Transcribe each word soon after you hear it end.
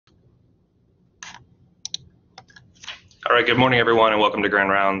All right, good morning, everyone, and welcome to Grand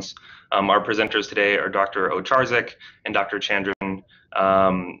Rounds. Our presenters today are Dr. Ocharzik and Dr. Chandran.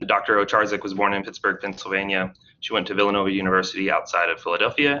 Dr. Ocharzik was born in Pittsburgh, Pennsylvania. She went to Villanova University outside of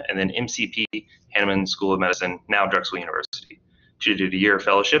Philadelphia, and then MCP, Hahnemann School of Medicine, now Drexel University. She did a year of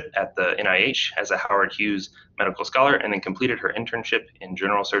fellowship at the NIH as a Howard Hughes Medical Scholar, and then completed her internship in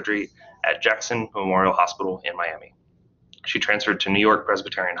general surgery at Jackson Memorial Hospital in Miami. She transferred to New York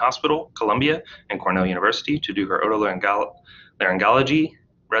Presbyterian Hospital, Columbia, and Cornell University to do her otolaryngology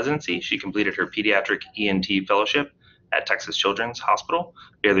residency. She completed her pediatric ENT fellowship at Texas Children's Hospital,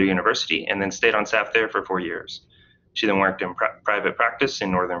 Baylor University, and then stayed on staff there for 4 years. She then worked in private practice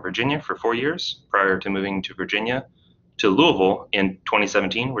in Northern Virginia for 4 years prior to moving to Louisville in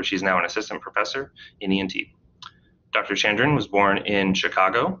 2017, where she's now an assistant professor in ENT. Dr. Chandran was born in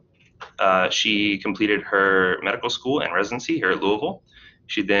Chicago. She completed her medical school and residency here at Louisville.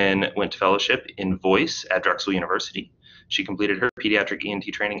 She then went to fellowship in voice at Drexel University. She completed her pediatric ENT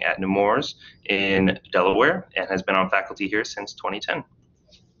training at Nemours in Delaware and has been on faculty here since 2010.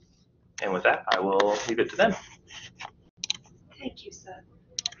 And with that, I will leave it to them. Thank you, Seth.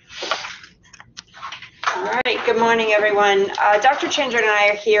 All right, good morning, everyone. Dr. Chandran and I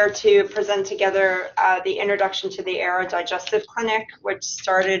are here to present together the introduction to the Aerodigestive Clinic, which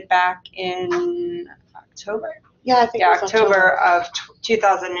started back in October? Yeah, I think it was October of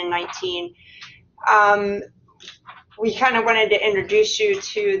 2019. We kind of wanted to introduce you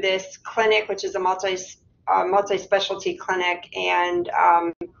to this clinic, which is a multi-specialty clinic, and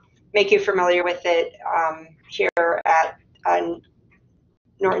make you familiar with it here at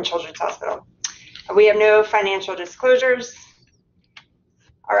Norton Children's Hospital. We have no financial disclosures.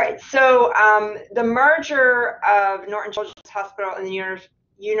 All right, so the merger of Norton Children's Hospital and the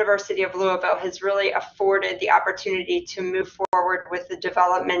University of Louisville has really afforded the opportunity to move forward with the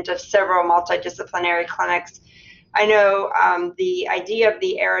development of several multidisciplinary clinics. I know the idea of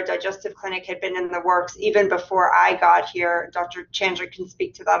the Aerodigestive Clinic had been in the works even before I got here. Dr. Chandra can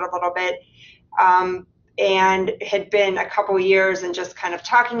speak to that a little bit. And had been a couple years and just kind of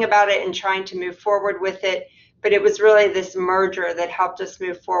talking about it and trying to move forward with it. But it was really this merger that helped us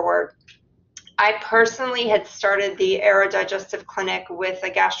move forward. I personally had started the Aerodigestive Clinic with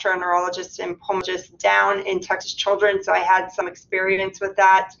a gastroenterologist and pulmonologist down in Texas Children's, so I had some experience with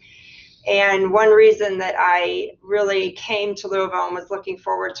that. And one reason that I really came to Louisville and was looking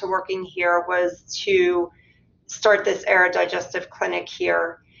forward to working here was to start this Aerodigestive Clinic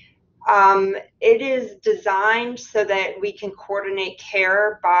here. It is designed so that we can coordinate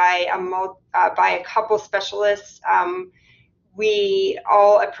care by a couple specialists. We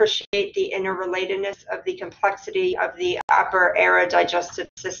all appreciate the interrelatedness of the complexity of the upper aerodigestive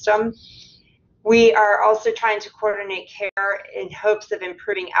system. We are also trying to coordinate care in hopes of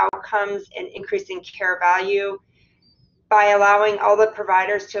improving outcomes and increasing care value by allowing all the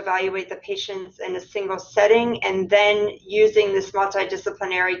providers to evaluate the patients in a single setting, and then using this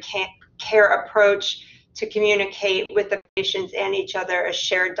multidisciplinary care approach to communicate with the patients and each other, a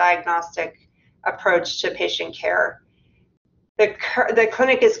shared diagnostic approach to patient care. The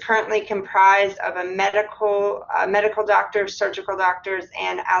clinic is currently comprised of a medical doctors, surgical doctors,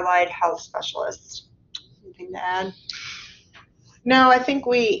 and allied health specialists. Anything to add? No, I think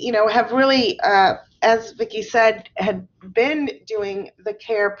we, have really, as Vicki said, had been doing the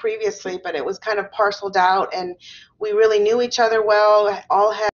care previously, but it was kind of parceled out, and we really knew each other well,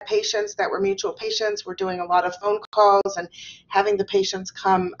 all had patients that were mutual patients. We're doing a lot of phone calls and having the patients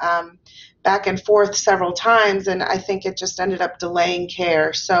come back and forth several times, and I think it just ended up delaying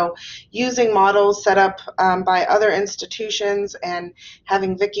care. So using models set up by other institutions and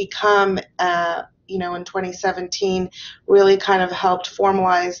having Vicki come in 2017 really kind of helped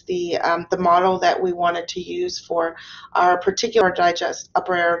formalize the model that we wanted to use for our particular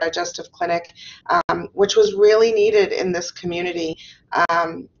upper aerodigestive clinic, which was really needed in this community.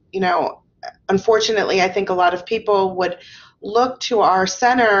 Unfortunately, I think a lot of people would look to our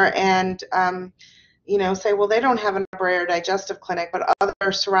center and say, well, they don't have an upper aerodigestive clinic, but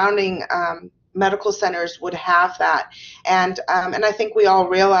other surrounding medical centers would have that. And I think we all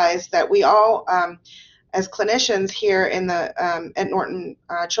realize that we all, as clinicians here in the at Norton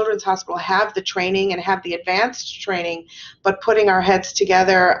Children's Hospital, have the training and have the advanced training, but putting our heads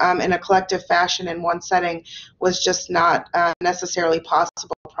together in a collective fashion in one setting was just not necessarily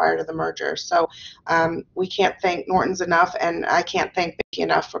possible prior to the merger. So we can't thank Norton's enough, and I can't thank Vicki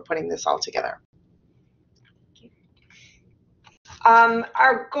enough for putting this all together.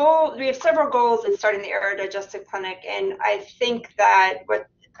 Our goal, we have several goals in starting the Aerodigestive Clinic, and I think that what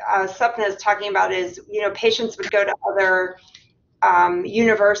Sapna is talking about is, patients would go to other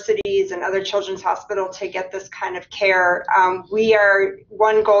universities and other children's hospitals to get this kind of care.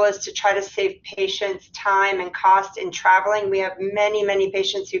 One goal is to try to save patients time and cost in traveling. We have many, many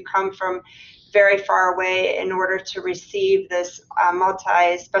patients who come from very far away in order to receive this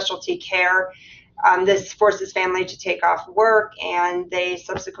multi-specialty care. This forces family to take off work, and they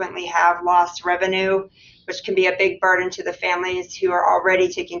subsequently have lost revenue, which can be a big burden to the families who are already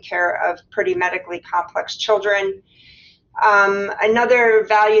taking care of pretty medically complex children. Another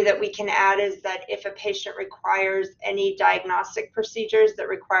value that we can add is that if a patient requires any diagnostic procedures that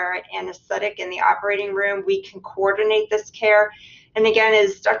require an anesthetic in the operating room, we can coordinate this care. And again,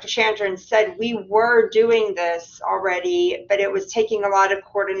 as Dr. Chandran said, we were doing this already, but it was taking a lot of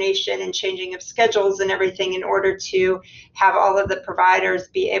coordination and changing of schedules and everything in order to have all of the providers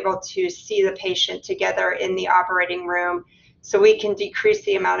be able to see the patient together in the operating room. So we can decrease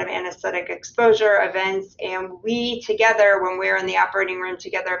the amount of anesthetic exposure events, and we together, when we're in the operating room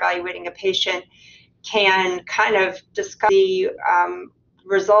together evaluating a patient, can kind of discuss the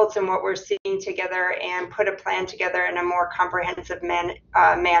results and what we're seeing together and put a plan together in a more comprehensive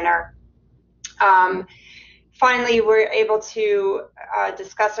manner. Finally, we're able to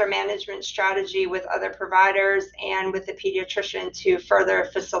discuss our management strategy with other providers and with the pediatrician to further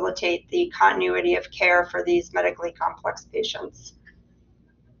facilitate the continuity of care for these medically complex patients.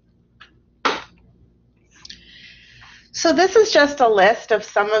 So this is just a list of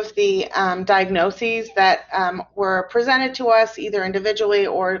some of the diagnoses that were presented to us either individually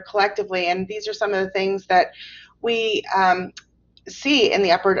or collectively, and these are some of the things that we see in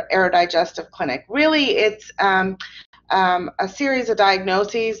the upper aerodigestive clinic. Really, it's a series of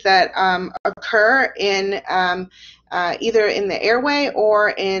diagnoses that occur in either in the airway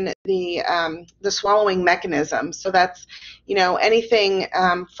or in the swallowing mechanism. So that's, you know, anything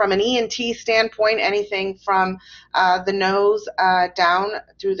from an ENT standpoint, anything from the nose down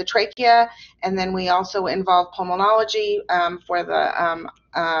through the trachea, and then we also involve pulmonology for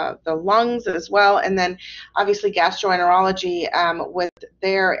the lungs as well, and then obviously gastroenterology with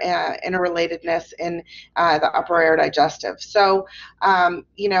their interrelatedness in the upper aerodigestive. So,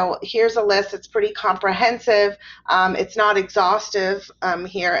 you know, here's a list. It's pretty comprehensive. It's not exhaustive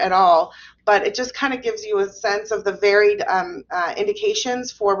here at all, but it just kind of gives you a sense of the varied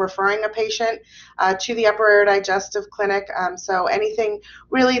indications for referring a patient to the upper aerodigestive clinic. So anything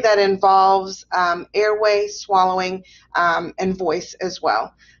really that involves airway, swallowing, and voice as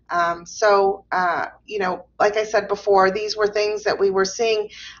well. You know, like I said before, these were things that we were seeing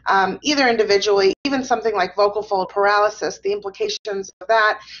either individually, even something like vocal fold paralysis. The implications of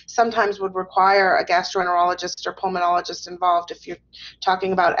that sometimes would require a gastroenterologist or pulmonologist involved if you're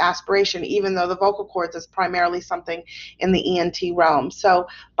talking about aspiration, even though the vocal cords is primarily something in the ENT realm. So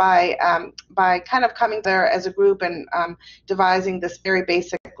by kind of coming there as a group and devising this very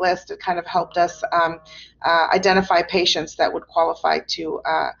basic list, it kind of helped us identify patients that would qualify to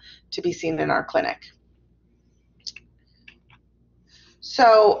be seen in our clinic.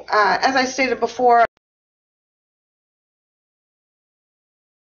 So as I stated before,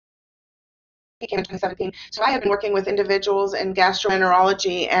 came in 2017. So I have been working with individuals in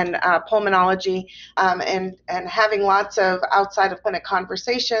gastroenterology and pulmonology, and having lots of outside of clinic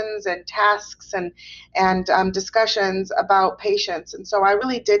conversations and tasks and discussions about patients. And so I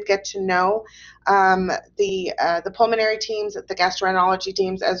really did get to know the pulmonary teams, the gastroenterology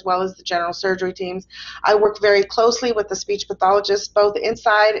teams, as well as the general surgery teams. I work very closely with the speech pathologists, both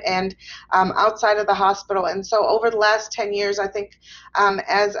inside and outside of the hospital. And so over the last 10 years, I think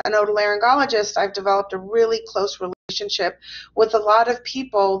as an otolaryngologist, I've developed a really close relationship with a lot of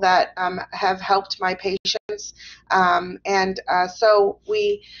people that have helped my patients. So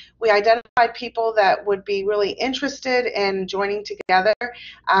we identified people that would be really interested in joining together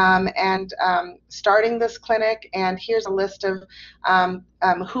and starting this clinic. And here's a list of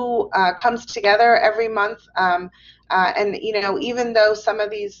who comes together every month. And, you know, even though some of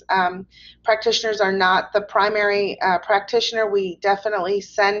these practitioners are not the primary practitioner, we definitely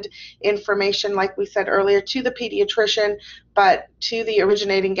send information, like we said earlier, to the pediatrician, but to the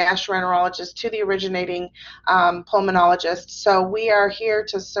originating gastroenterologist, to the originating pulmonologist. So we are here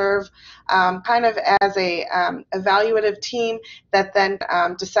to serve kind of as a evaluative team that then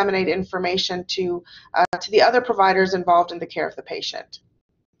disseminate information to the other providers involved in the care of the patient.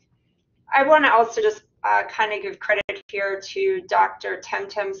 I want to also just kind of give credit here to Dr.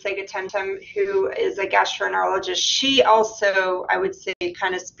 Temtem, Sega Temtem, who is a gastroenterologist. She also, I would say,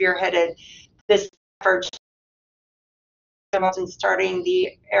 kind of spearheaded this effort in starting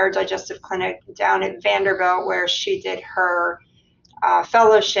the Aerodigestive clinic down at Vanderbilt, where she did her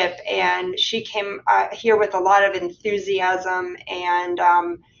fellowship, and she came here with a lot of enthusiasm and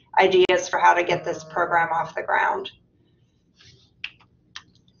ideas for how to get this program off the ground.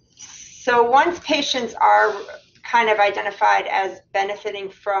 So once patients are kind of identified as benefiting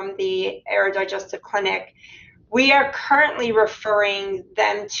from the Aerodigestive clinic, we are currently referring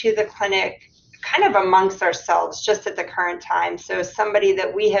them to the clinic kind of amongst ourselves just at the current time. So somebody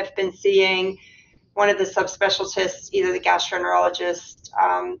that we have been seeing, one of the subspecialists, either the gastroenterologist,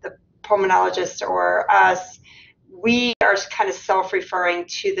 the pulmonologist, or us, we are kind of self-referring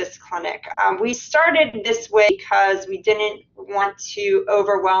to this clinic. We started this way because we didn't want to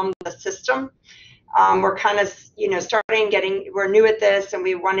overwhelm the system. We're kind of, we're new at this, and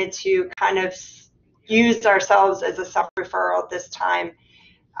we wanted to kind of use ourselves as a self-referral at this time.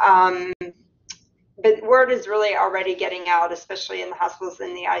 But word is really already getting out, especially in the hospitals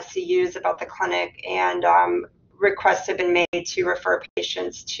and the ICUs, about the clinic, and requests have been made to refer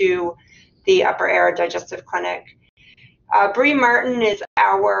patients to the upper Aerodigestive clinic. Bree Martin is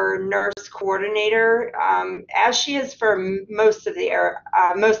our nurse coordinator, as she is for most of the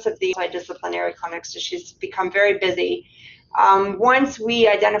multidisciplinary clinics, so she's become very busy. Once we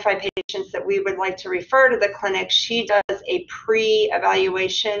identify patients that we would like to refer to the clinic, she does a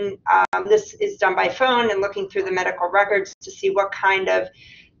pre-evaluation. This is done by phone and looking through the medical records to see what kind of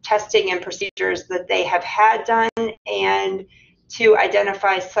testing and procedures that they have had done, and to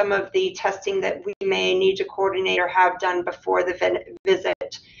identify some of the testing that we may need to coordinate or have done before the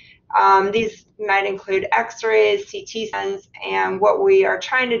visit. These might include x-rays, CT scans, and what we are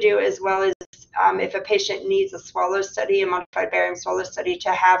trying to do, as well as if a patient needs a swallow study, a modified barium swallow study,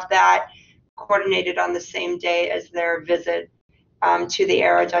 to have that coordinated on the same day as their visit to the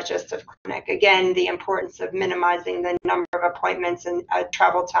Aerodigestive clinic. Again, the importance of minimizing the number of appointments and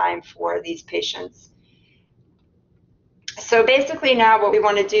travel time for these patients. So basically now what we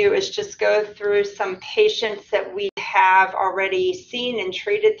want to do is just go through some patients that we have already seen and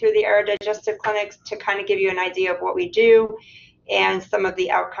treated through the Aerodigestive clinics to kind of give you an idea of what we do and some of the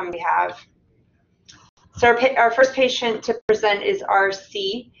outcome we have. So our first patient to present is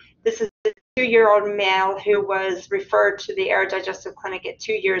RC. This is a 2-year-old male who was referred to the Aerodigestive clinic at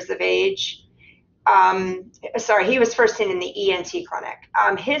 2 years of age. He was first seen in the ENT clinic.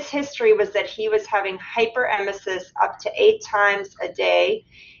 His history was that he was having hyperemesis up to 8 times a day.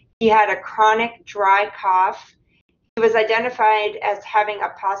 He had a chronic dry cough. He was identified as having a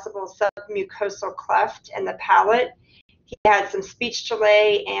possible submucosal cleft in the palate. He had some speech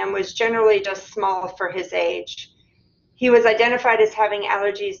delay and was generally just small for his age. He was identified as having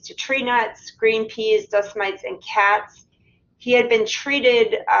allergies to tree nuts, green peas, dust mites, and cats. He had been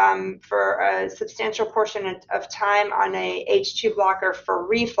treated for a substantial portion of time on a H2 blocker for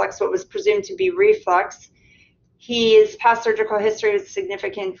reflux, what was presumed to be reflux. His past surgical history was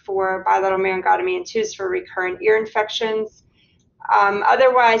significant for bilateral laryngotomy and tubes for recurrent ear infections.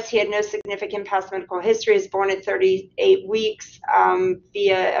 Otherwise, he had no significant past medical history. He was born at 38 weeks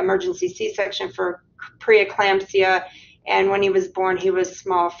via emergency C-section for preeclampsia, and when he was born, he was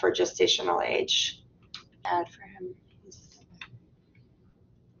small for gestational age. Add for him.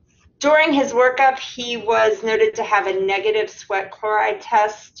 During his workup, he was noted to have a negative sweat chloride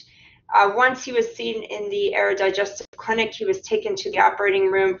test. Once he was seen in the Aerodigestive clinic, he was taken to the operating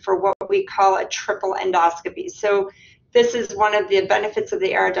room for what we call a triple endoscopy. So this is one of the benefits of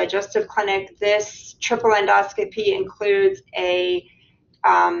the Aerodigestive clinic. This triple endoscopy includes a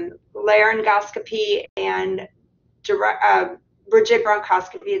laryngoscopy and rigid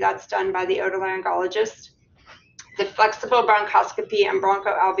bronchoscopy that's done by the otolaryngologist. The flexible bronchoscopy and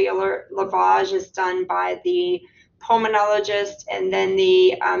bronchoalveolar lavage is done by the pulmonologist, and then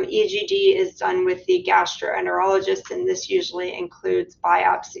the EGD is done with the gastroenterologist, and this usually includes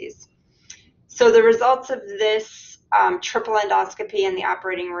biopsies. So the results of this triple endoscopy in the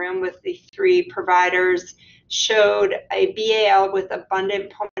operating room with the 3 providers showed a BAL with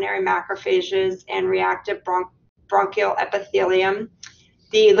abundant pulmonary macrophages and reactive bronchial epithelium.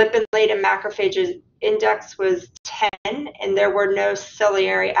 The lipid-laden macrophages index was 10, and there were no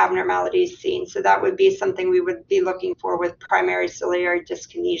ciliary abnormalities seen. So that would be something we would be looking for with primary ciliary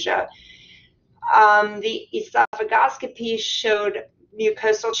dyskinesia. The esophagoscopy showed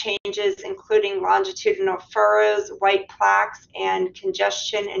mucosal changes, including longitudinal furrows, white plaques, and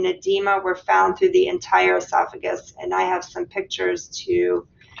congestion and edema were found through the entire esophagus. And I have some pictures to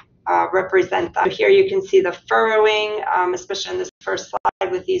represent that. Here you can see the furrowing, especially in this first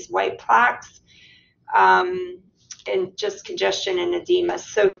slide with these white plaques, and just congestion and edema.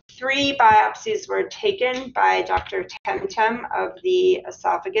 So 3 biopsies were taken by Dr. Temtem of the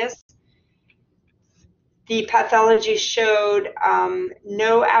esophagus. The pathology showed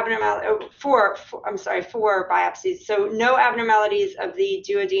no abnormal, four biopsies, so no abnormalities of the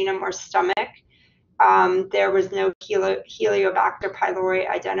duodenum or stomach. There was no Heliobacter pylori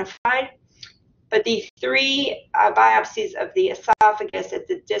identified, but the 3 biopsies of the esophagus at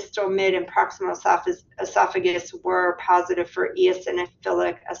the distal, mid, and proximal esophagus were positive for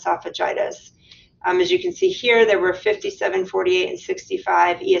eosinophilic esophagitis. As you can see here, there were 57, 48, and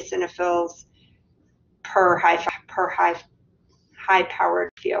 65 eosinophils per high-powered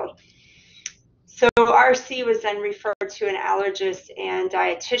field. So RC was then referred to an allergist and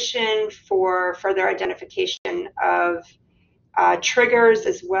dietitian for further identification of triggers,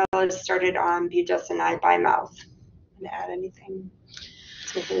 as well as started on budesonide by mouth. Want to add anything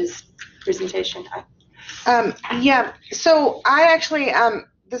to his presentation? Yeah, so I actually,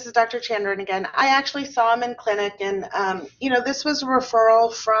 this is Dr. Chandran again. I actually saw him in clinic, and this was a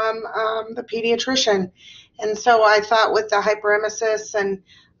referral from the pediatrician, and so I thought with the hyperemesis, and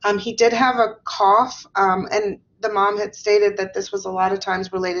he did have a cough, and the mom had stated that this was a lot of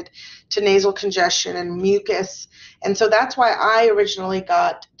times related to nasal congestion and mucus, and so that's why I originally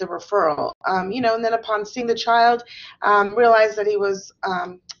got the referral. And then upon seeing the child, realized that he was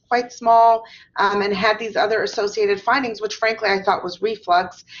quite small and had these other associated findings, which frankly I thought was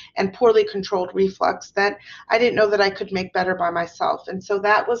reflux and poorly controlled reflux that I didn't know that I could make better by myself. And so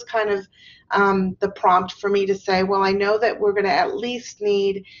that was kind of the prompt for me to say, well, I know that we're going to at least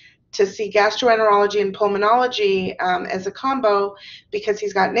need to see gastroenterology and pulmonology as a combo because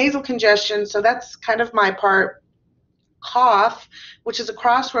he's got nasal congestion. So that's kind of my part. Cough, which is a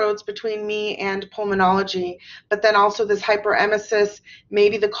crossroads between me and pulmonology, but then also this hyperemesis,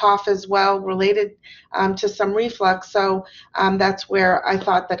 maybe the cough as well related to some reflux. So that's where I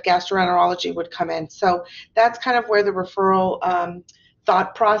thought that gastroenterology would come in. So that's kind of where the referral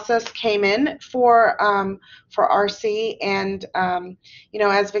thought process came in for RC. And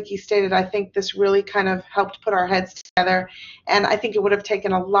as Vicki stated, I think this really kind of helped put our heads together. And I think it would have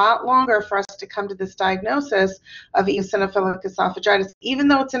taken a lot longer for us to come to this diagnosis of eosinophilic esophagitis, even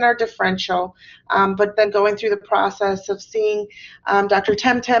though it's in our differential. But then going through the process of seeing Dr.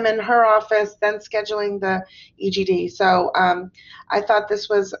 Temtem in her office, then scheduling the EGD. So I thought this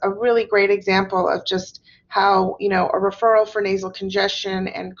was a really great example of just how, a referral for nasal congestion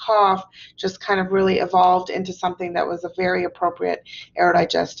and cough just kind of really evolved into something that was a very appropriate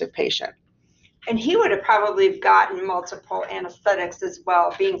aerodigestive patient. And he would have probably gotten multiple anesthetics as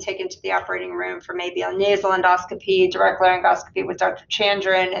well, being taken to the operating room for maybe a nasal endoscopy, direct laryngoscopy with Dr.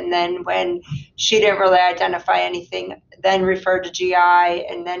 Chandran, and then when she didn't really identify anything, then referred to GI,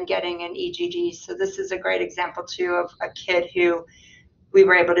 and then getting an EGD. So this is a great example, too, of a kid who we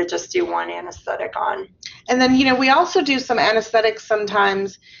were able to just do one anesthetic on. And then, we also do some anesthetics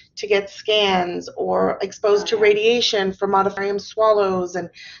sometimes to get scans or exposed to radiation for modifarium swallows. And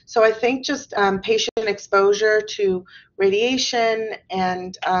so I think just patient exposure to radiation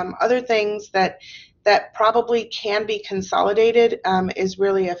and other things that probably can be consolidated is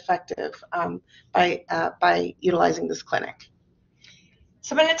really effective by utilizing this clinic.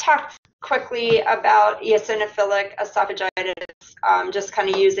 So I'm going to talk quickly about eosinophilic esophagitis, just kind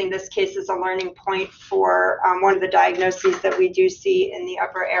of using this case as a learning point for one of the diagnoses that we do see in the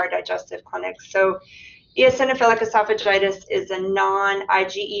upper aerodigestive clinic. So eosinophilic esophagitis is a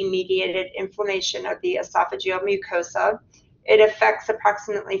non-IgE mediated inflammation of the esophageal mucosa. It affects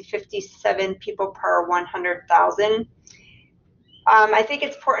approximately 57 people per 100,000. I think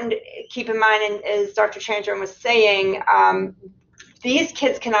it's important to keep in mind, and as Dr. Chandran was saying, these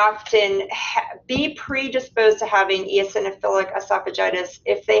kids can often be predisposed to having eosinophilic esophagitis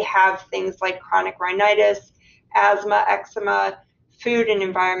if they have things like chronic rhinitis, asthma, eczema, food and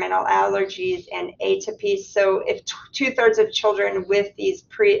environmental allergies, and atopy. So if 2/3 of children with these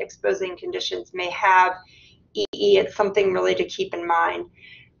pre-exposing conditions may have EE, it's something really to keep in mind.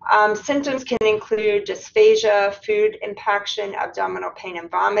 Symptoms can include dysphagia, food impaction, abdominal pain and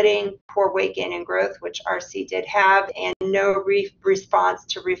vomiting, poor weight gain and growth, which RC did have, and no response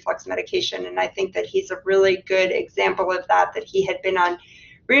to reflux medication. And I think that he's a really good example of that he had been on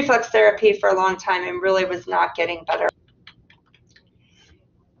reflux therapy for a long time and really was not getting better.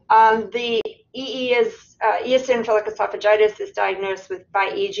 The EE is eosinophilic esophagitis is diagnosed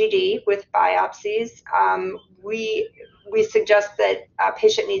by EGD with biopsies. We suggest that a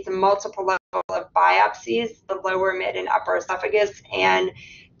patient needs a multiple level of biopsies, the lower, mid, and upper esophagus, and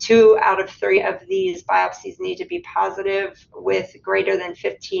 2 out of 3 of these biopsies need to be positive with greater than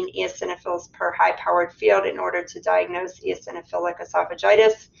 15 eosinophils per high-powered field in order to diagnose eosinophilic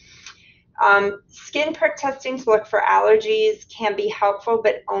esophagitis. Skin prick testing to look for allergies can be helpful,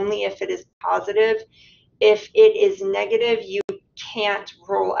 but only if it is positive. If it is negative, you can't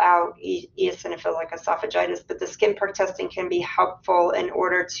rule out eosinophilic esophagitis, but the skin perk testing can be helpful in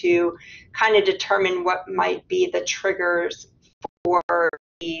order to kind of determine what might be the triggers for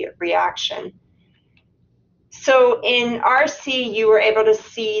the reaction. So in RC, you were able to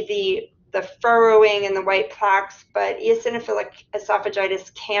see the furrowing and the white plaques, but eosinophilic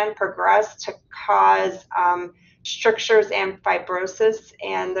esophagitis can progress to cause strictures and fibrosis,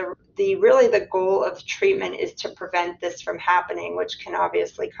 and really the goal of treatment is to prevent this from happening, which can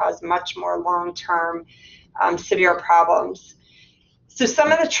obviously cause much more long-term severe problems. So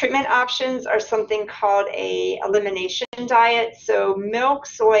some of the treatment options are something called a elimination diet. So milk,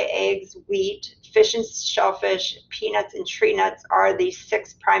 soy, eggs, wheat, fish and shellfish, peanuts, and tree nuts are the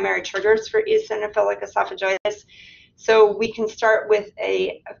 6 primary triggers for eosinophilic esophagitis. So we can start with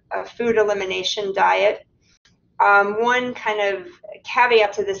a food elimination diet. One kind of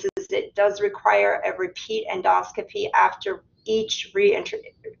caveat to this is it does require a repeat endoscopy after each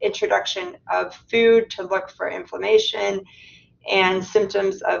reintroduction of food to look for inflammation and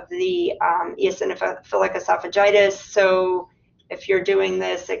symptoms of the eosinophilic esophagitis. So if you're doing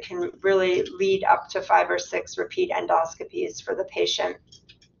this, it can really lead up to 5 or 6 repeat endoscopies for the patient.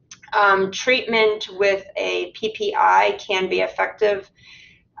 Treatment with a PPI can be effective.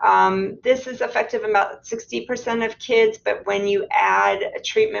 This is effective in about 60% of kids, but when you add a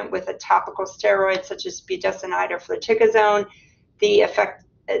treatment with a topical steroid such as budesonide or fluticasone,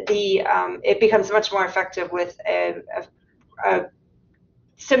 it becomes much more effective with a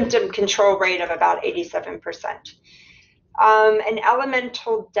symptom control rate of about 87%. An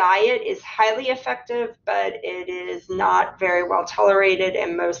elemental diet is highly effective, but it is not very well tolerated,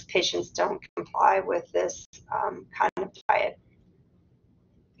 and most patients don't comply with this kind of diet.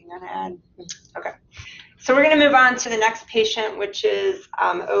 Okay, so we're going to move on to the next patient, which is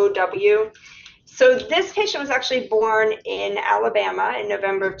OW. So this patient was actually born in Alabama in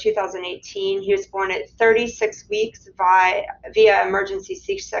November of 2018. He was born at 36 weeks via emergency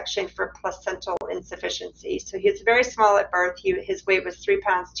C-section for placental insufficiency. So he was very small at birth. His weight was 3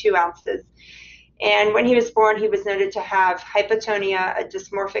 pounds 2 ounces. And when he was born, he was noted to have hypotonia, a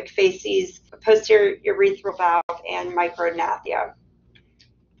dysmorphic facies, a posterior urethral valve, and micrognathia.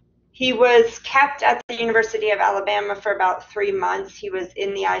 He was kept at the University of Alabama for about 3 months. He was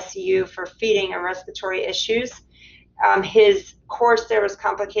in the ICU for feeding and respiratory issues. His course there was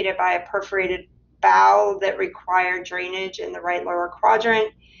complicated by a perforated bowel that required drainage in the right lower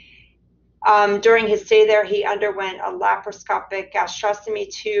quadrant. During his stay there, he underwent a laparoscopic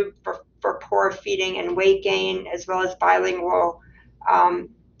gastrostomy tube for poor feeding and weight gain, as well as bilateral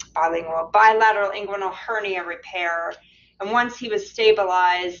inguinal hernia repair. And once he was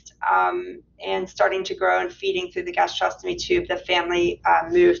stabilized and starting to grow and feeding through the gastrostomy tube, the family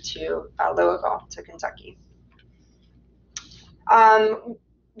moved to Louisville, to Kentucky.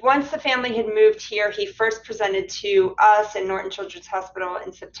 Once the family had moved here, he first presented to us in Norton Children's Hospital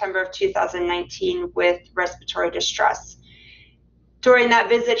in September of 2019 with respiratory distress. During that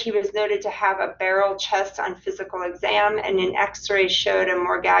visit, he was noted to have a barrel chest on physical exam, and an x-ray showed a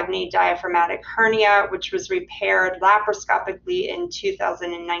Morgagni diaphragmatic hernia, which was repaired laparoscopically in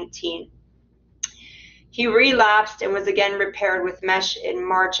 2019. He relapsed and was again repaired with mesh in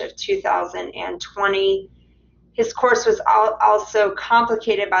March of 2020. His course was also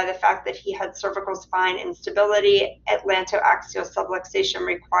complicated by the fact that he had cervical spine instability, atlantoaxial subluxation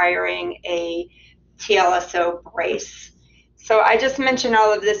requiring a TLSO brace. So I just mention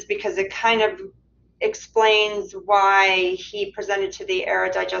all of this because it kind of explains why he presented to the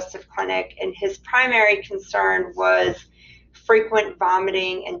Aerodigestive clinic, and his primary concern was frequent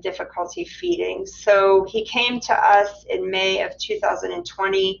vomiting and difficulty feeding. So he came to us in May of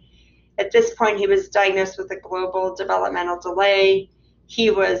 2020. At this point, he was diagnosed with a global developmental delay.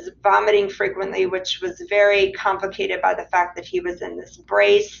 He was vomiting frequently, which was very complicated by the fact that he was in this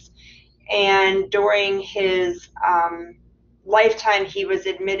brace. And during his lifetime, he was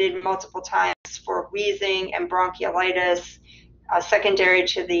admitted multiple times for wheezing and bronchiolitis, secondary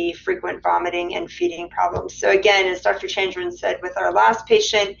to the frequent vomiting and feeding problems. So again, as Dr. Chandran said with our last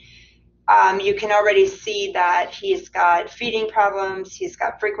patient, you can already see that he's got feeding problems, he's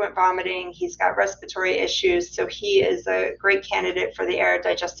got frequent vomiting, he's got respiratory issues. So he is a great candidate for the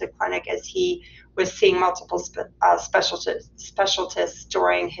Aerodigestive clinic, as he was seeing multiple specialists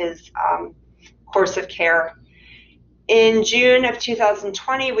during his course of care. In June of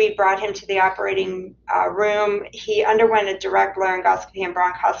 2020, we brought him to the operating room. He underwent a direct laryngoscopy and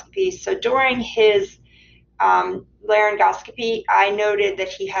bronchoscopy. So during his laryngoscopy, I noted that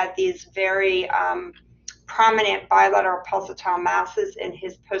he had these very prominent bilateral pulsatile masses in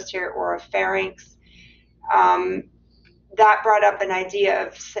his posterior oropharynx. That brought up an idea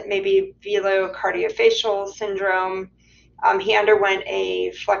of maybe velocardiofacial syndrome. He underwent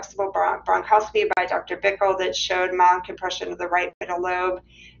a flexible bronchoscopy by Dr. Bickel that showed mild compression of the right middle lobe.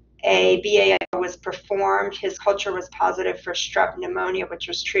 A BAO was performed. His culture was positive for strep pneumonia, which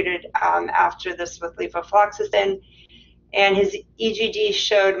was treated after this with levofloxacin. And his EGD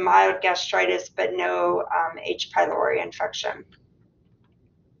showed mild gastritis, but no H. pylori infection.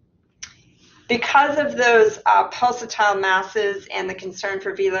 Because of those pulsatile masses and the concern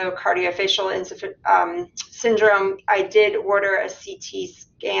for velocardiofacial syndrome, I did order a CT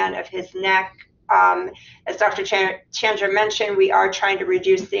scan of his neck. As Dr. Chandra mentioned, we are trying to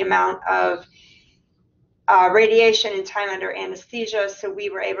reduce the amount of radiation and time under anesthesia, so we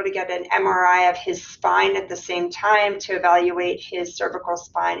were able to get an MRI of his spine at the same time to evaluate his cervical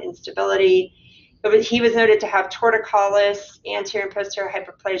spine instability. He was noted to have torticollis, anterior and posterior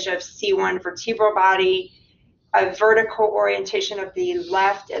hyperplasia of C1 vertebral body, a vertical orientation of the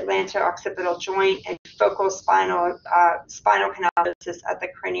left atlanto-occipital joint, and focal spinal canalosis at the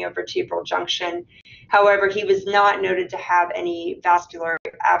craniovertebral junction. However, he was not noted to have any vascular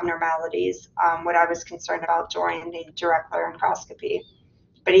abnormalities, what I was concerned about during the direct laryngoscopy.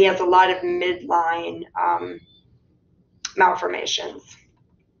 But he has a lot of midline malformations.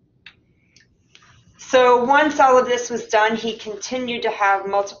 So once all of this was done, he continued to have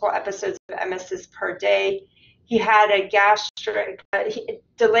multiple episodes of emesis per day. He had a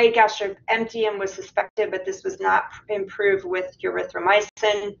delayed gastric emptying was suspected, but this was not improved with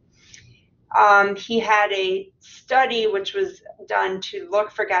erythromycin. He had a study which was done to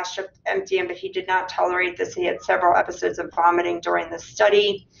look for gastric emptying, but he did not tolerate this. He had several episodes of vomiting during the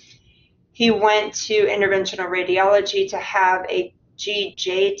study. He went to interventional radiology to have a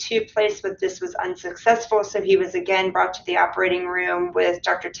GJ tube placed, but this was unsuccessful, so he was again brought to the operating room with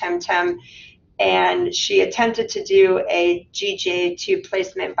Dr. Temtem, and she attempted to do a GJ tube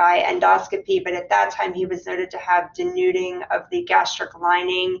placement by endoscopy, but at that time he was noted to have denuding of the gastric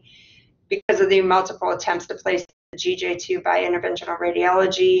lining because of the multiple attempts to place the GJ tube by interventional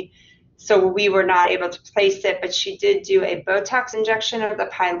radiology. So we were not able to place it, but she did do a Botox injection of the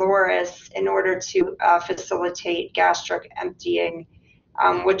pylorus in order to facilitate gastric emptying,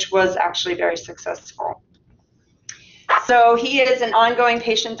 which was actually very successful. So he is an ongoing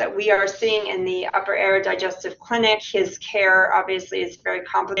patient that we are seeing in the upper Aerodigestive clinic. His care obviously is very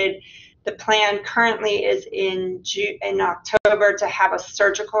complicated. The plan currently is in October to have a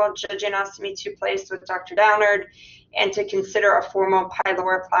surgical jejunostomy tube placed with Dr. Downard, and to consider a formal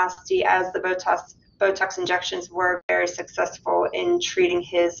pyloroplasty, as the Botox injections were very successful in treating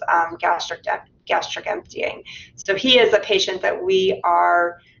his gastric emptying. So he is a patient that we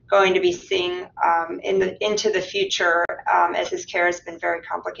are going to be seeing into the future as his care has been very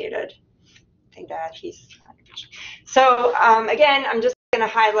complicated. I think that he's. So again, I'm just going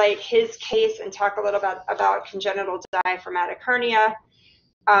to highlight his case and talk a little bit about congenital diaphragmatic hernia.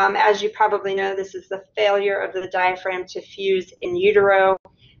 As you probably know, this is the failure of the diaphragm to fuse in utero.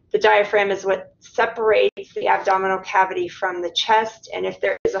 The diaphragm is what separates the abdominal cavity from the chest, and if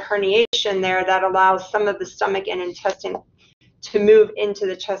there is a herniation there, that allows some of the stomach and intestine to move into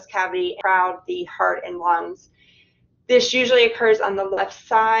the chest cavity and crowd the heart and lungs. This usually occurs on the left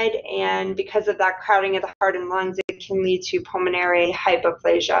side, and because of that crowding of the heart and lungs, it can lead to pulmonary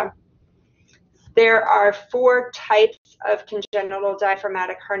hypoplasia. There are 4 types of congenital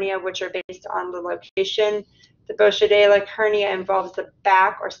diaphragmatic hernia, which are based on the location. The Boschedalic hernia involves the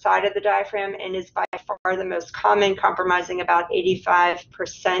back or side of the diaphragm and is by far the most common, comprising about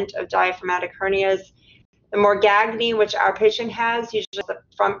 85% of diaphragmatic hernias. The Morgagni, which our patient has, usually the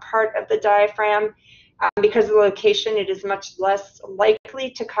front part of the diaphragm. Because of the location, it is much less likely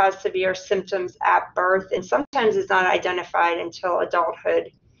to cause severe symptoms at birth, and sometimes is not identified until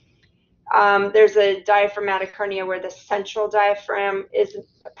adulthood. There's a diaphragmatic hernia where the central diaphragm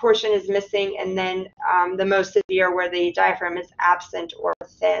portion is missing, and then the most severe where the diaphragm is absent or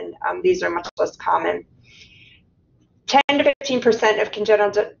thin. These are much less common. 10 to 15% of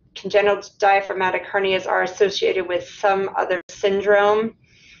congenital diaphragmatic hernias are associated with some other syndrome.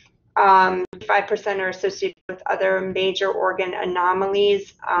 5% are associated with other major organ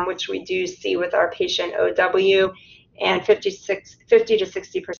anomalies, which we do see with our patient OW, and 50 to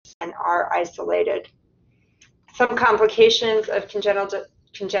 60% are isolated. Some complications of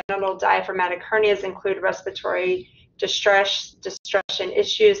congenital diaphragmatic hernias include respiratory distress and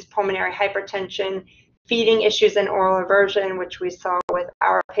issues, pulmonary hypertension, feeding issues, and oral aversion, which we saw with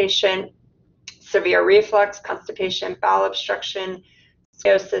our patient, severe reflux, constipation, bowel obstruction,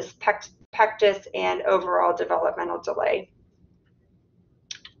 scoliosis, pectus, and overall developmental delay.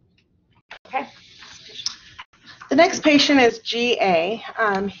 Okay. The next patient is GA.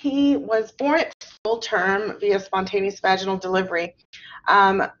 He was born at full term via spontaneous vaginal delivery,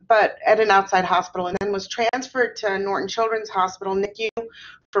 but at an outside hospital, and then was transferred to Norton Children's Hospital, NICU,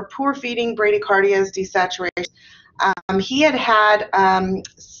 for poor feeding, bradycardias, desaturation. He had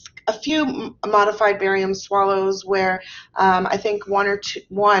a few modified barium swallows where I think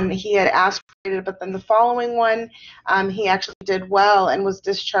one he had aspirated, but then the following one he actually did well and was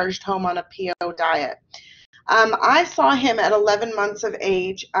discharged home on a PO diet. I saw him at 11 months of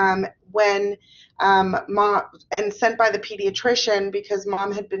age when mom, and sent by the pediatrician because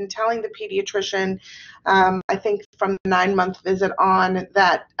mom had been telling the pediatrician, I think from the 9-month visit on,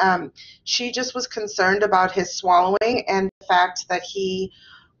 that she just was concerned about his swallowing and the fact that he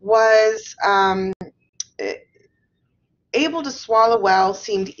was able to swallow well,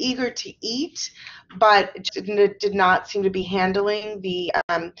 seemed eager to eat, but did not seem to be handling the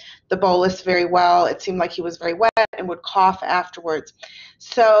bolus very well. It seemed like he was very wet and would cough afterwards.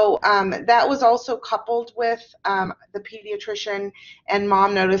 So that was also coupled with the pediatrician and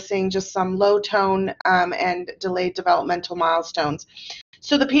mom noticing just some low tone and delayed developmental milestones.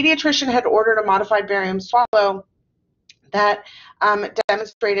 So the pediatrician had ordered a modified barium swallow that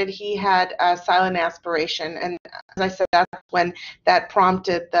demonstrated he had silent aspiration, and as I said, that's when that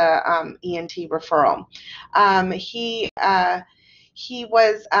prompted the ENT referral. He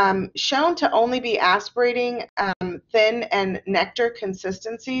was shown to only be aspirating thin and nectar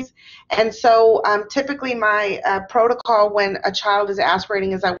consistencies, and so typically my protocol when a child is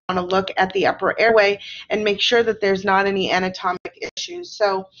aspirating is I want to look at the upper airway and make sure that there's not any anatomic issues.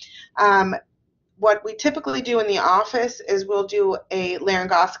 So what we typically do in the office is we'll do a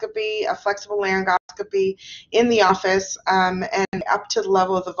laryngoscopy, a flexible laryngoscopy in the office and up to the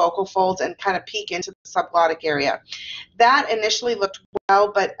level of the vocal folds and kind of peek into the subglottic area. That initially looked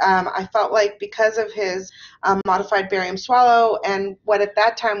well, but I felt like because of his modified barium swallow and what at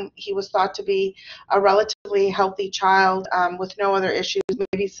that time he was thought to be a relatively healthy child with no other issues,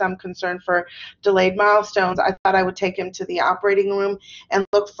 maybe some concern for delayed milestones, I thought I would take him to the operating room and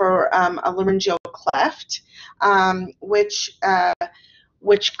look for a laryngeal cleft,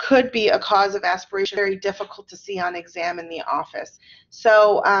 which could be a cause of aspiration, very difficult to see on exam in the office.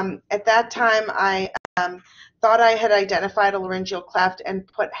 So at that time, I thought I had identified a laryngeal cleft and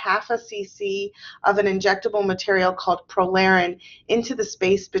put half a cc of an injectable material called Prolarin into the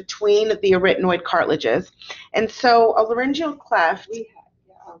space between the arytenoid cartilages. And so a laryngeal cleft...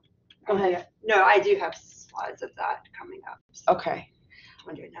 Go ahead. No, I do have slides of that coming up. So okay. Do you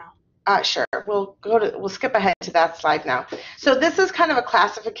want to do it now? Sure. We'll skip ahead to that slide now. So this is kind of a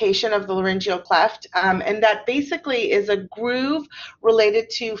classification of the laryngeal cleft, and that basically is a groove related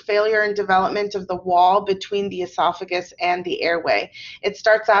to failure and development of the wall between the esophagus and the airway. It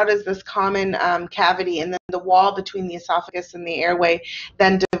starts out as this common cavity, and then the wall between the esophagus and the airway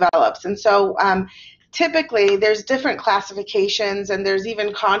then develops. And so typically there's different classifications, and there's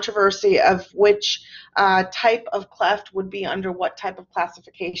even controversy of which type of cleft would be under what type of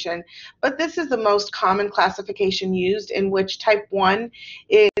classification, but this is the most common classification used, in which type 1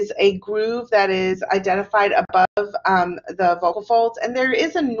 is a groove that is identified above the vocal folds, and there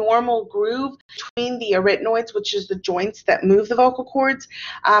is a normal groove between the arytenoids, which is the joints that move the vocal cords.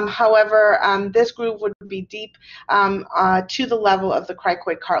 However, this groove would be deep to the level of the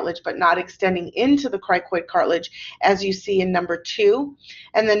cricoid cartilage, but not extending into the cricoid cartilage as you see in number 2.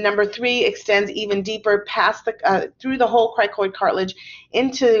 And then number 3 extends even deeper past the through the whole cricoid cartilage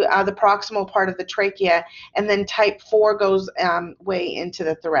into the proximal part of the trachea, and then type 4 goes way into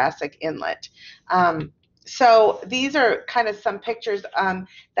the thoracic inlet. So these are kind of some pictures.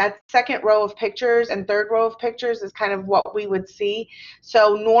 That second row of pictures and third row of pictures is kind of what we would see.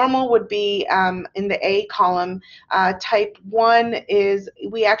 So normal would be in the A column. Type 1 is,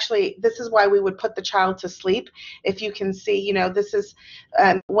 this is why we would put the child to sleep. If you can see, this is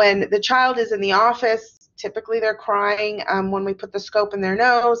when the child is in the office. Typically they're crying when we put the scope in their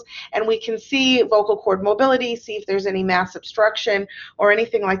nose, and we can see vocal cord mobility, see if there's any mass obstruction or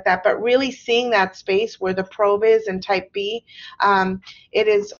anything like that. But really seeing that space where the probe is in type B, it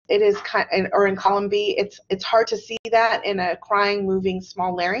is kind of, or in column B, it's hard to see that in a crying, moving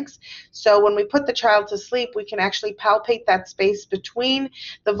small larynx. So when we put the child to sleep, we can actually palpate that space between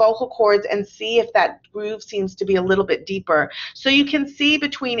the vocal cords and see if that groove seems to be a little bit deeper. So you can see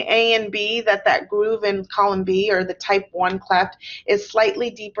between A and B that groove in column B, or the type 1 cleft, is slightly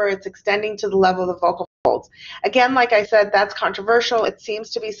deeper. It's extending to the level of the vocal folds. Again, like I said, that's controversial. It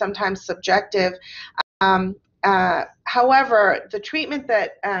seems to be sometimes subjective. However, the treatment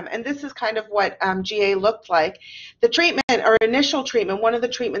that, and this is kind of what GA looked like, the treatment or initial treatment, one of the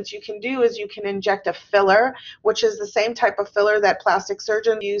treatments you can do is you can inject a filler, which is the same type of filler that plastic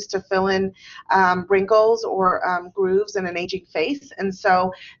surgeons use to fill in wrinkles or grooves in an aging face. And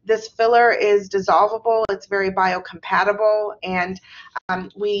so this filler is dissolvable, it's very biocompatible, and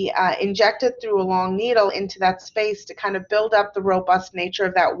we inject it through a long needle into that space to kind of build up the robust nature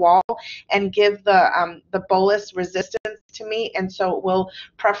of that wall and give the bolus resistance to meat, and so it will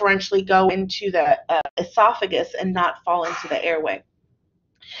preferentially go into the esophagus and not fall into the airway.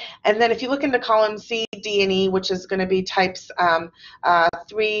 And then if you look into column C, D, and E, which is going to be types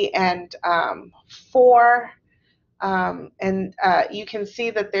 3 and 4, you can see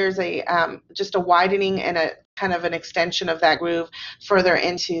that there's a just a widening and a kind of an extension of that groove further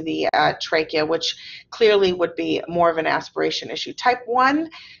into the trachea, which clearly would be more of an aspiration issue. Type 1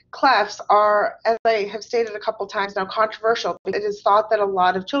 clefts are, as I have stated a couple times now, controversial. It is thought that a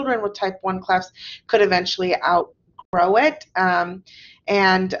lot of children with type 1 clefts could eventually outgrow it, and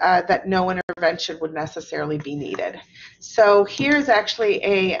that no intervention would necessarily be needed. So here's actually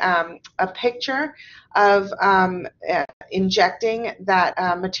a picture of injecting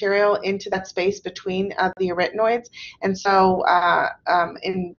that material into that space between the arytenoids. And so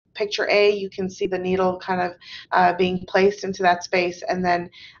in picture A, you can see the needle kind of being placed into that space, and then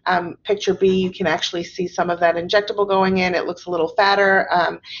picture B, you can actually see some of that injectable going in. It looks a little fatter,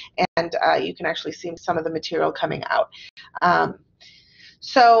 and you can actually see some of the material coming out.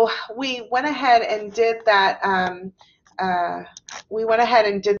 So we went ahead and did that.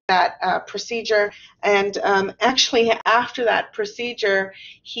 Procedure, and actually after that procedure,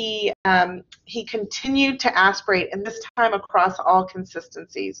 he continued to aspirate, and this time across all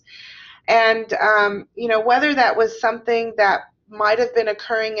consistencies. And you know, whether that was something that might have been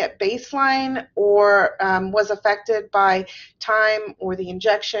occurring at baseline or was affected by time or the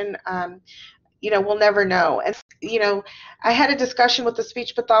injection, you know, we'll never know. And you know, I had a discussion with the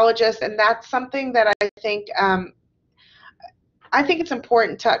speech pathologist, and that's something that I think it's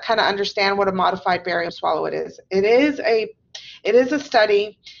important to kind of understand what a modified barium swallow is. It is a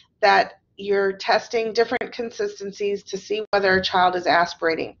study that you're testing different consistencies to see whether a child is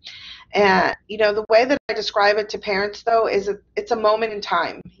aspirating. And you know, the way that I describe it to parents, though, is it's a moment in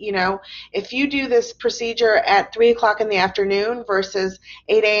time. You know, if you do this procedure at 3 o'clock in the afternoon versus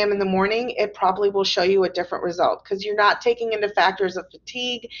 8 a.m. in the morning, it probably will show you a different result, because you're not taking into factors of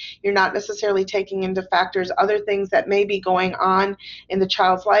fatigue. You're not necessarily taking into factors other things that may be going on in the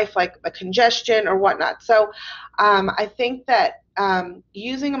child's life, like a congestion or whatnot. So I think that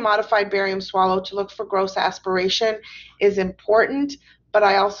using a modified barium swallow to look for gross aspiration is important, but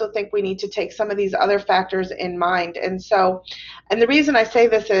I also think we need to take some of these other factors in mind. And so, and the reason I say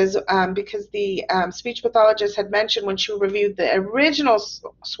this is because the speech pathologist had mentioned when she reviewed the original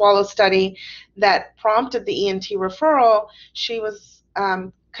swallow study that prompted the ENT referral, she was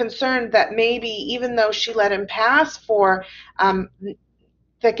concerned that maybe even though she let him pass for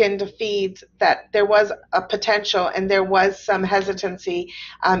thickened feeds, that there was a potential and there was some hesitancy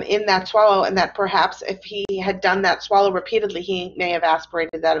in that swallow, and that perhaps if he had done that swallow repeatedly, he may have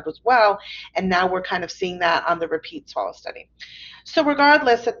aspirated that as well. And now we're kind of seeing that on the repeat swallow study. So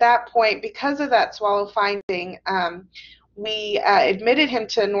regardless, at that point, because of that swallow finding, we admitted him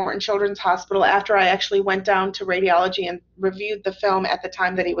to Norton Children's Hospital after I actually went down to radiology and reviewed the film at the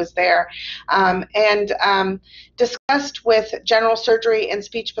time that he was there, and discussed with general surgery and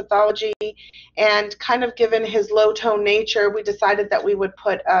speech pathology, and kind of given his low-tone nature, we decided that we would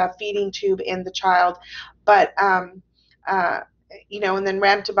put a feeding tube in the child, but you know, and then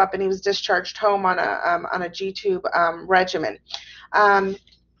ramped him up, and he was discharged home on a G-tube regimen.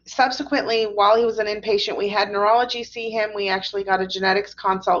 Subsequently, while he was an inpatient, we had neurology see him. We actually got a genetics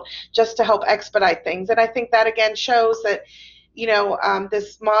consult just to help expedite things. And I think that, again, shows that, you know,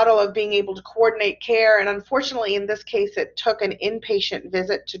 this model of being able to coordinate care, and unfortunately in this case it took an inpatient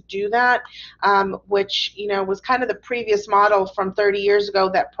visit to do that, which, you know, was kind of the previous model from 30 years ago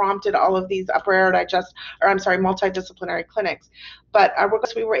that prompted all of these multidisciplinary clinics. But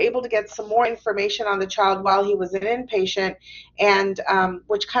regardless, we were able to get some more information on the child while he was an inpatient, and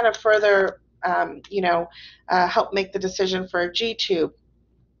which kind of further, you know, helped make the decision for a G-tube.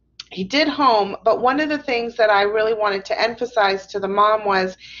 He did home, but one of the things that I really wanted to emphasize to the mom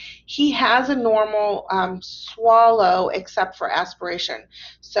was he has a normal swallow except for aspiration.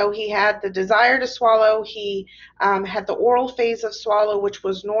 So he had the desire to swallow, he had the oral phase of swallow, which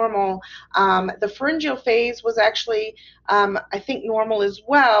was normal. The pharyngeal phase was actually, I think, normal as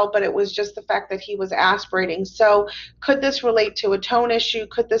well, but it was just the fact that he was aspirating. So could this relate to a tone issue?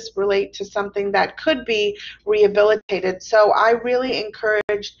 Could this relate to something that could be rehabilitated? So I really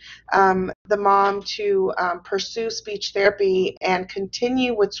encouraged the mom to pursue speech therapy and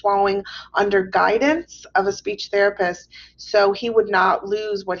continue with swallowing under guidance of a speech therapist so he would not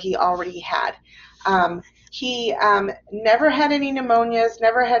lose what he already had. He never had any pneumonias,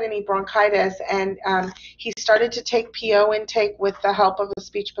 never had any bronchitis, and he started to take PO intake with the help of a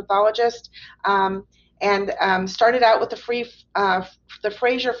speech pathologist, and started out with the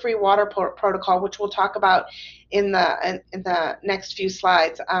Fraser free water protocol, which we'll talk about in the next few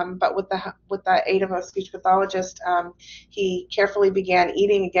slides. But with the aid of a speech pathologist, he carefully began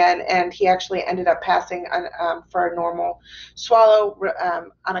eating again, and he actually ended up passing for a normal swallow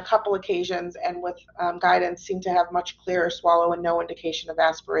on a couple occasions, and with guidance seemed to have much clearer swallow and no indication of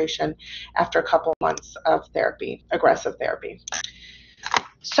aspiration after a couple months of therapy, aggressive therapy.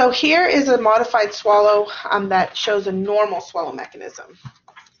 So here is a modified swallow that shows a normal swallow mechanism.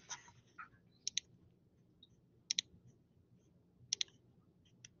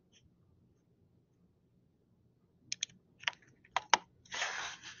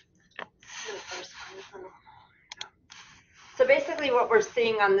 So basically what we're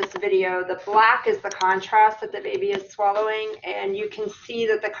seeing on this video, the black is the contrast that the baby is swallowing, and you can see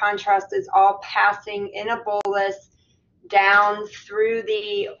that the contrast is all passing in a bolus down through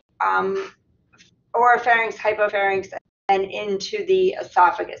the oropharynx, hypopharynx, and into the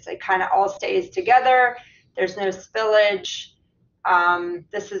esophagus. It kind of all stays together. There's no spillage.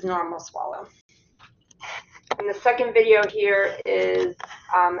 This is normal swallow. And the second video here is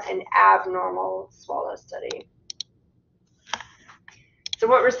an abnormal swallow study. So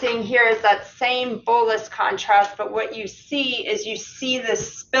what we're seeing here is that same bolus contrast, but what you see is you see the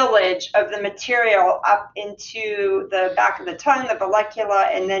spillage of the material up into the back of the tongue, the vallecula,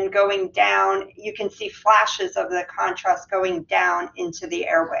 and then going down. You can see flashes of the contrast going down into the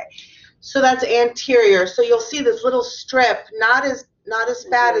airway. So that's anterior. So you'll see this little strip, not as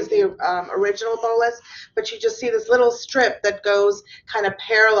bad as the original bolus, but you just see this little strip that goes kind of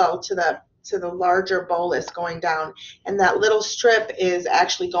parallel to the larger bolus going down, and that little strip is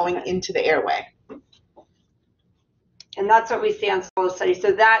actually going into the airway. And that's what we see on swallow studies.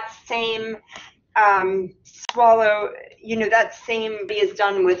 So that same swallow, that same is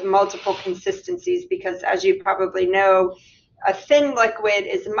done with multiple consistencies, because as you probably know, a thin liquid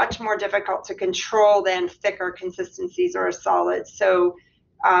is much more difficult to control than thicker consistencies or a solid. So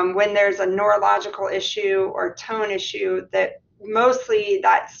when there's a neurological issue or tone issue, mostly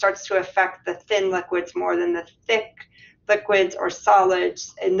that starts to affect the thin liquids more than the thick liquids or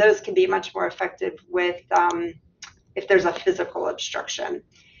solids, and those can be much more effective with if there's a physical obstruction.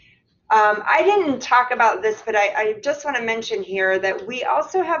 I didn't talk about this, but I just want to mention here that we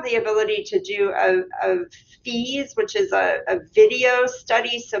also have the ability to do a FEES, which is a video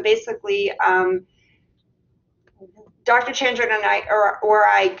study. So basically, Dr. Chandran and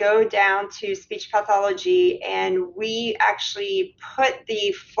I go down to speech pathology, and we actually put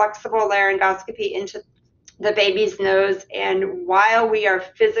the flexible laryngoscopy into the baby's nose, and while we are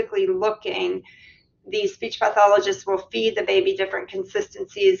physically looking, the speech pathologist will feed the baby different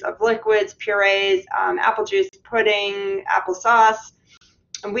consistencies of liquids, purees, apple juice, pudding, applesauce,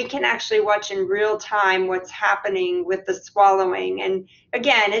 and we can actually watch in real time what's happening with the swallowing. And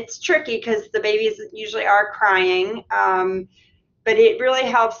again, it's tricky because the babies usually are crying, but it really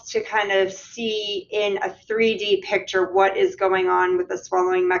helps to kind of see in a 3D picture what is going on with the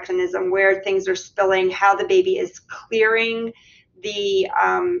swallowing mechanism, where things are spilling, how the baby is clearing the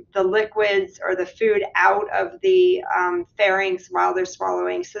liquids or the food out of the pharynx while they're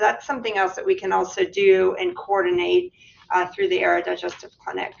swallowing. So that's something else that we can also do and coordinate through the Aerodigestive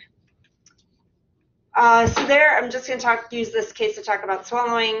clinic. So there, I'm just going to use this case to talk about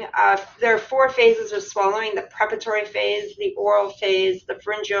swallowing. There are 4 phases of swallowing: the preparatory phase, the oral phase, the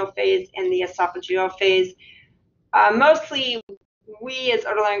pharyngeal phase, and the esophageal phase. Mostly, we as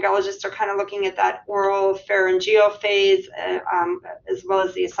otolaryngologists are kind of looking at that oral pharyngeal phase, as well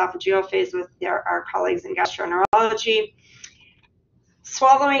as the esophageal phase with our colleagues in gastroenterology.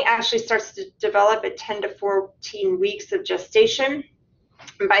 Swallowing actually starts to develop at 10 to 14 weeks of gestation.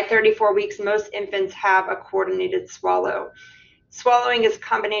 And by 34 weeks, most infants have a coordinated swallow. Swallowing is a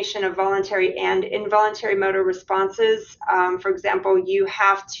combination of voluntary and involuntary motor responses. For example, you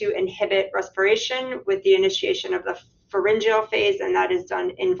have to inhibit respiration with the initiation of the pharyngeal phase, and that is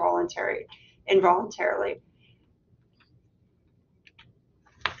done involuntarily.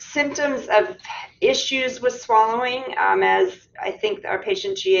 Symptoms of issues with swallowing, as I think our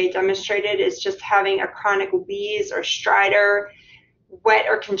patient GA demonstrated, is just having a chronic wheeze or stridor, wet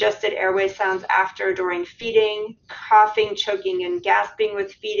or congested airway sounds after or during feeding, coughing, choking, and gasping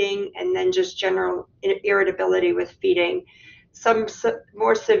with feeding, and then just general irritability with feeding. Some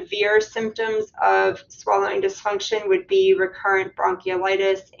more severe symptoms of swallowing dysfunction would be recurrent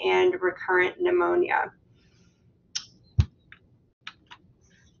bronchiolitis and recurrent pneumonia.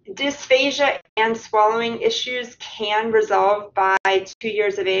 Dysphagia and swallowing issues can resolve by 2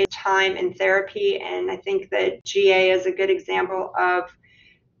 years of age, time, and therapy, and I think that GA is a good example of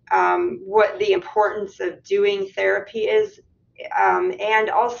what the importance of doing therapy is, and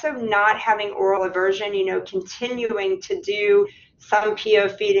also not having oral aversion, continuing to do some PO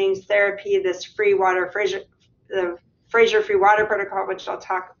feedings therapy, this the Fraser free water protocol, which I'll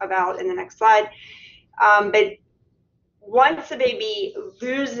talk about in the next slide. But once a baby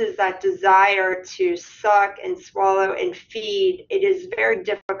loses that desire to suck and swallow and feed, it is very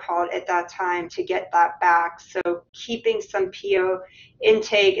difficult at that time to get that back. So keeping some PO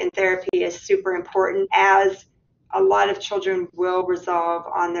intake and therapy is super important, as a lot of children will resolve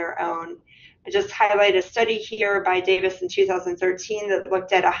on their own. I just highlight a study here by Davis in 2013 that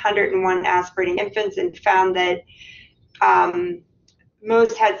looked at 101 aspirating infants and found that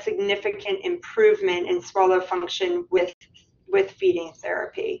most had significant improvement in swallow function with feeding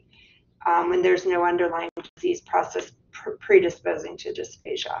therapy when there's no underlying disease process predisposing to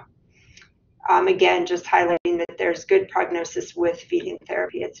dysphagia. Again, just highlighting that there's good prognosis with feeding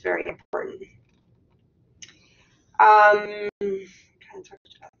therapy. It's very important. Kind of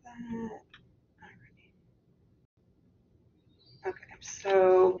talked about that. Okay,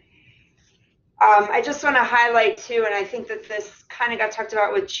 so I just want to highlight too, and I think that this kind of got talked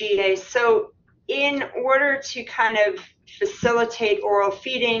about with GA. So in order to kind of facilitate oral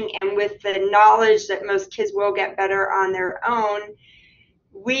feeding, and with the knowledge that most kids will get better on their own,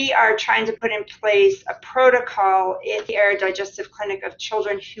 we are trying to put in place a protocol in the Aerodigestive clinic of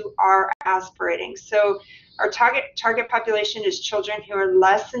children who are aspirating. So our target population is children who are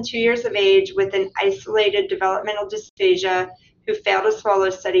less than 2 years of age with an isolated developmental dysphagia who failed a swallow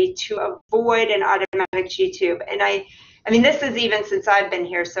study to avoid an automatic G-tube. And I mean, this is even since I've been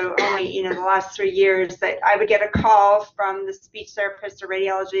here, so only, the last 3 years, that I would get a call from the speech therapist or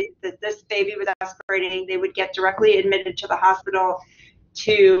radiology that this baby was aspirating. They would get directly admitted to the hospital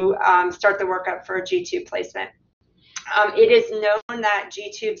to start the workup for a G-tube placement. It is known that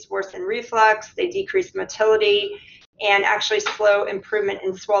G-tubes worsen reflux, they decrease motility, and actually slow improvement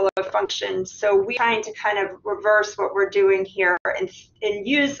in swallow function. So we're trying to kind of reverse what we're doing here and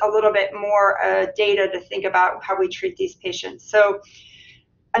use a little bit more data to think about how we treat these patients. So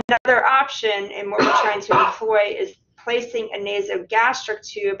another option, and what we're trying to employ, is placing a nasogastric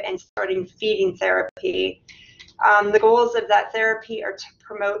tube and starting feeding therapy. The goals of that therapy are to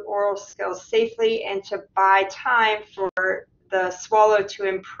promote oral skills safely and to buy time for the swallow to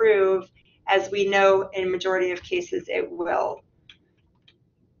improve, as we know in a majority of cases it will.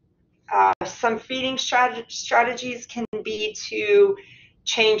 Some feeding strategies can be to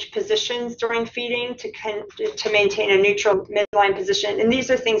change positions during feeding to maintain a neutral midline position, and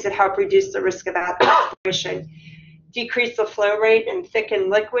these are things that help reduce the risk of aspiration. Decrease the flow rate and thicken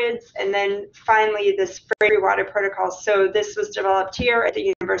liquids, and then finally this free water protocol. So this was developed here at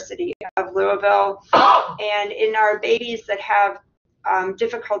the University of Louisville, and in our babies that have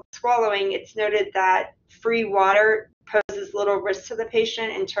difficult swallowing, it's noted that free water poses little risk to the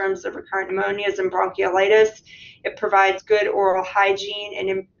patient in terms of recurrent pneumonias and bronchiolitis. It provides good oral hygiene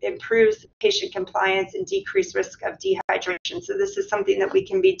and improves patient compliance and decreased risk of dehydration. So this is something that we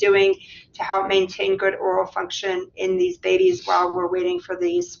can be doing to help maintain good oral function in these babies while we're waiting for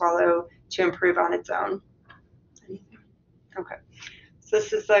the swallow to improve on its own. Okay, so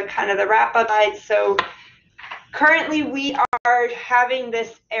this is the kind of the wrap-up slide. So currently, we are having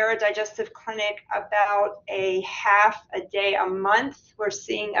this Aerodigestive clinic about a half a day a month. We're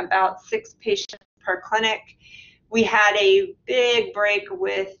seeing about 6 patients per clinic. We had a big break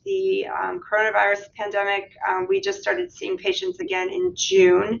with the coronavirus pandemic. We just started seeing patients again in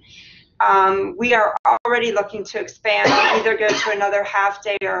June. We are already looking to expand, either go to another half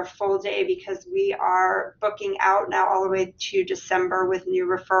day or a full day, because we are booking out now all the way to December with new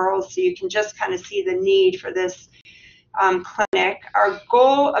referrals. So you can just kind of see the need for this clinic. Our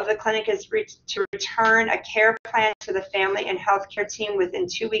goal of the clinic is to return a care plan to the family and healthcare team within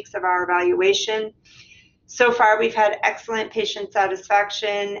 2 weeks of our evaluation. So far, we've had excellent patient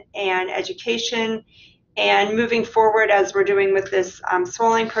satisfaction and education, And moving forward, as we're doing with this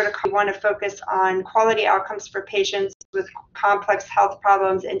swelling protocol, we want to focus on quality outcomes for patients with complex health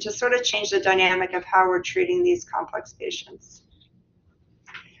problems and just sort of change the dynamic of how we're treating these complex patients.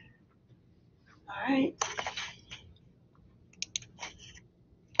 All right.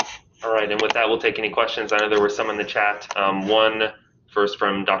 All right, and with that, we'll take any questions. I know there were some in the chat. One first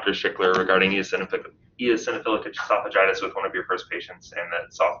from Dr. Schickler regarding eosinophilic esophagitis with one of your first patients and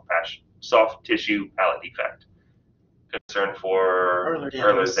that soft tissue palate defect. Concern for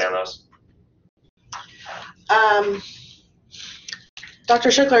Ehlers-Danlos. Dr.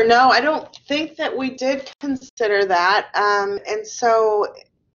 Schickler, no, I don't think that we did consider that, and so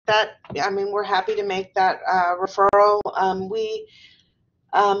that, I mean, we're happy to make that referral. We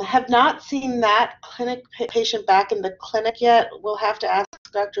have not seen that patient back in the clinic yet. We'll have to ask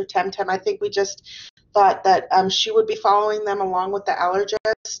Dr. Temtem. I think we just thought that she would be following them along with the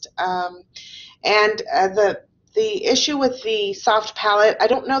allergist. And the issue with the soft palate, I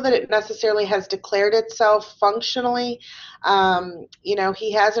don't know that it necessarily has declared itself functionally. You know,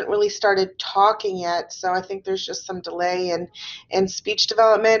 he hasn't really started talking yet, so I think there's just some delay in speech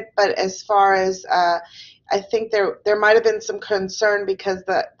development. But as far as I think there might have been some concern because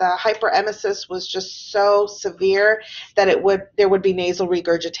the hyperemesis was just so severe that there would be nasal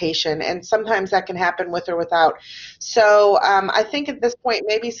regurgitation, and sometimes that can happen with or without. So I think at this point,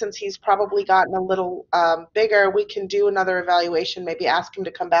 maybe since he's probably gotten a little bigger, we can do another evaluation, maybe ask him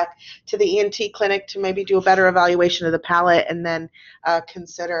to come back to the ENT clinic to maybe do a better evaluation of the palate and then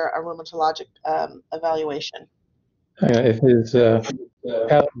consider a rheumatologic evaluation. If his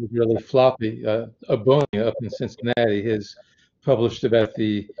palate was really floppy, Abonia up in Cincinnati has published about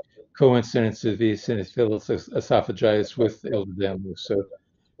the coincidence of eosinophilic esophagitis with Ehlers-Danlos. So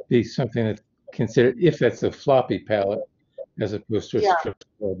be something that's considered if that's a floppy palate as opposed to a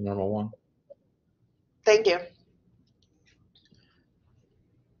straightforward normal one. Thank you.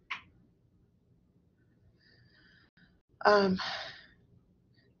 How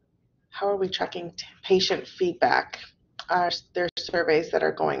are we tracking patient feedback? Are there surveys that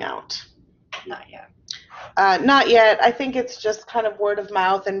are going out? Not yet. Not yet. I think it's just kind of word of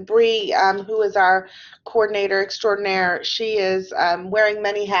mouth. And Bree, who is our coordinator extraordinaire, she is wearing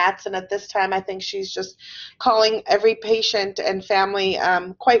many hats. And at this time, I think she's just calling every patient and family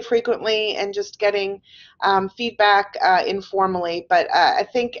quite frequently and just getting feedback informally. But I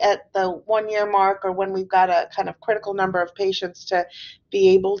think at the 1 year mark, or when we've got a kind of critical number of patients to be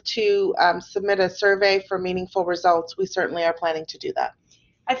able to submit a survey for meaningful results, we certainly are planning to do that.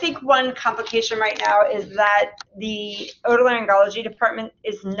 I think one complication right now is that the otolaryngology department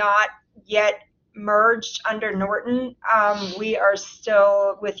is not yet merged under Norton. We are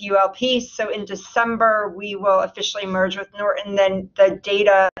still with ULP, so in December we will officially merge with Norton. Then the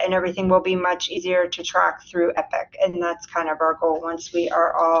data and everything will be much easier to track through Epic, and that's kind of our goal once we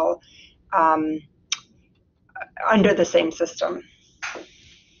are all under the same system.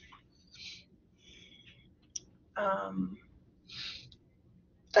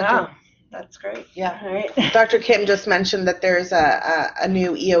 That's great. Yeah. All right. Dr. Kim just mentioned that there's a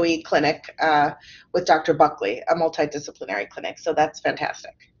new EOE clinic with Dr. Buckley, a multidisciplinary clinic. So that's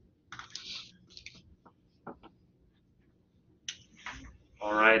fantastic.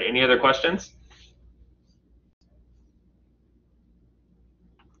 All right. Any other questions?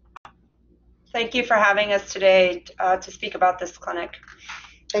 Thank you for having us today to speak about this clinic.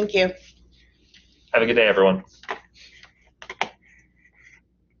 Thank you. Have a good day, everyone.